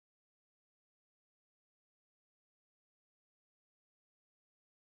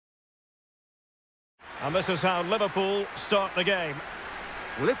And this is how Liverpool start the game.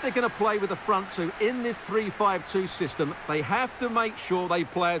 Well, if they're going to play with the front two in this 3-5-2 system, they have to make sure they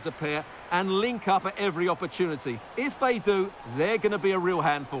play as a pair and link up at every opportunity. If they do, they're going to be a real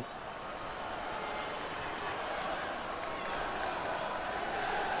handful.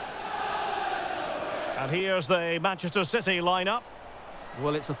 And here's the Manchester City lineup.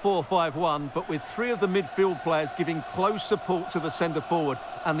 Well, it's a 4-5-1, but with three of the midfield players giving close support to the centre forward,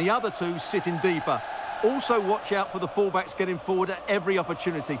 and the other two sitting deeper. Also watch out for the fullbacks getting forward at every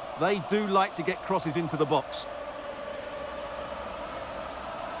opportunity. They do like to get crosses into the box.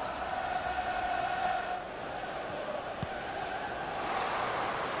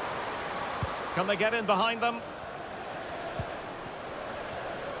 Can they get in behind them?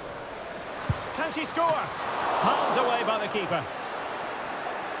 Can she score? Palmed away by the keeper.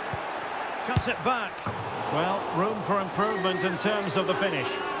 Cuts it back. Well, room for improvement in terms of the finish.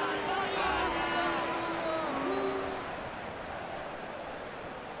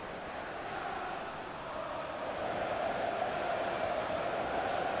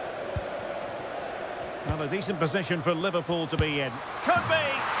 Well, a decent position for Liverpool to be in. Could be!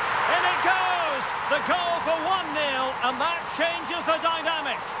 In it goes! The goal for 1-0, and that changes the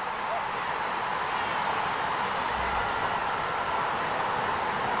dynamic.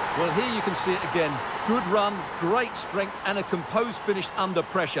 Well, here you can see it again. Good run, great strength, and a composed finish under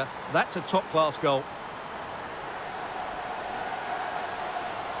pressure. That's a top-class goal.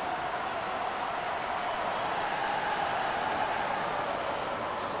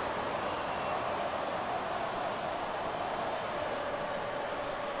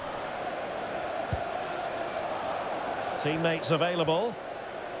 Teammates available.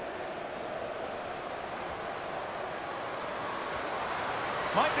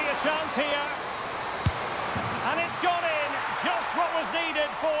 Might be a chance here. And it's gone in. Just what was needed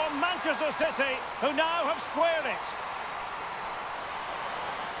for Manchester City, who now have squared it.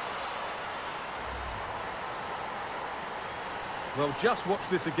 Well, just watch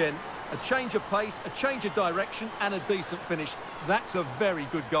this again. A change of pace, a change of direction, and a decent finish. That's a very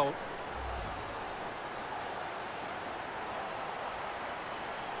good goal.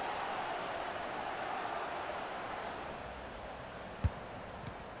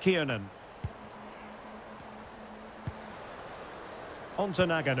 Kiernan. On to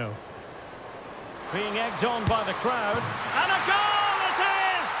Nagano. Being egged on by the crowd. And a goal it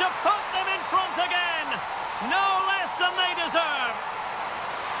is to put them in front again. No less than they deserve.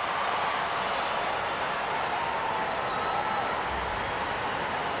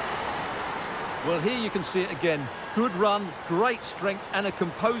 Well, here you can see it again. Good run, great strength, and a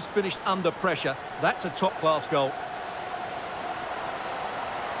composed finish under pressure. That's a top-class goal.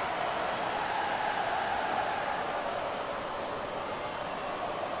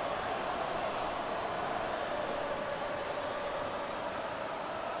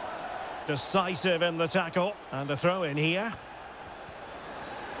 Decisive in the tackle, and a throw in here.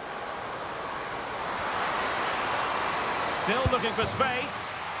 Still looking for space,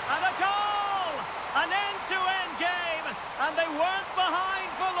 and a goal! An end-to-end game, and they weren't behind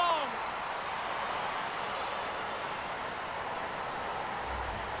for long.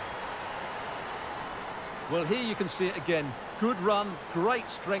 Well, here you can see it again. Good run, great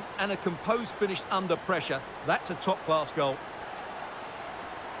strength, and a composed finish under pressure. That's a top-class goal.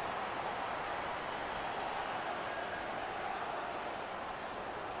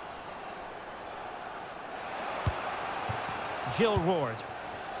 Jill Ward.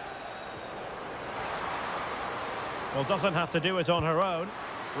 Well, doesn't have to do it on her own.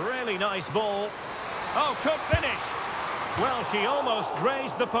 Really nice ball. Oh, could finish. Well, she almost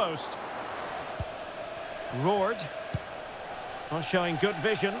grazed the post. Ward. Well, showing good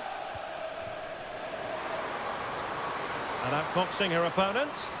vision. And outfoxing her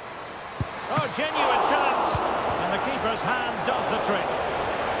opponent. Oh, genuine chance. And the keeper's hand does the trick.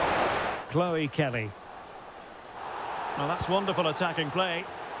 Chloe Kelly. Well, that's wonderful attacking play.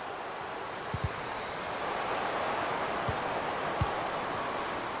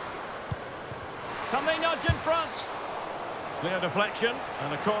 Can they nudge in front? Clear deflection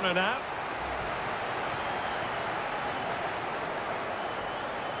and a corner now.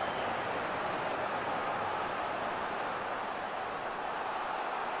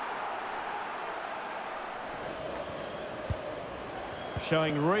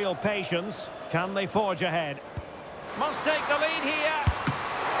 Showing real patience. Can they forge ahead? Must take the lead here.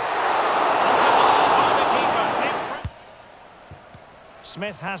 By the keeper.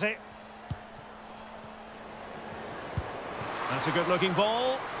 Smith has it. That's a good-looking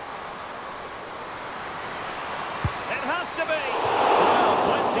ball. It has to be. Well,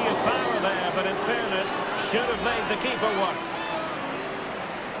 plenty of power there. there, but in fairness, should have made the keeper work.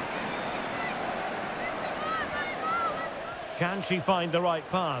 Can she find the right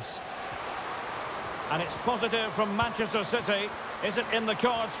pass? And it's positive from Manchester City. Is it in the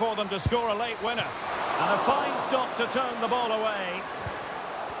cards for them to score a late winner? And a fine stop to turn the ball away.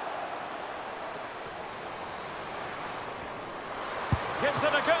 Gives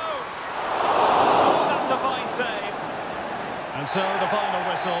it a go. Oh, that's a fine save. And so the final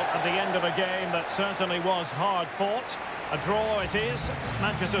whistle at the end of a game that certainly was hard fought. A draw it is.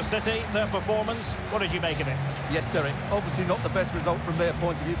 Manchester City, their performance, what did you make of it? Yes, Derek, obviously not the best result from their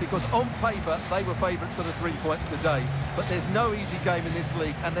point of view because on paper they were favourites for the 3 points today. But there's no easy game in this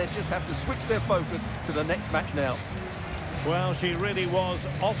league and they just have to switch their focus to the next match now. Well, she really was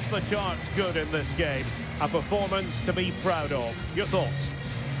off the charts good in this game. A performance to be proud of. Your thoughts?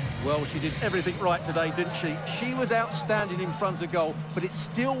 Well, she did everything right today, didn't she? She was outstanding in front of goal, but it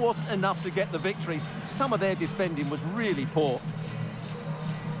still wasn't enough to get the victory. Some of their defending was really poor.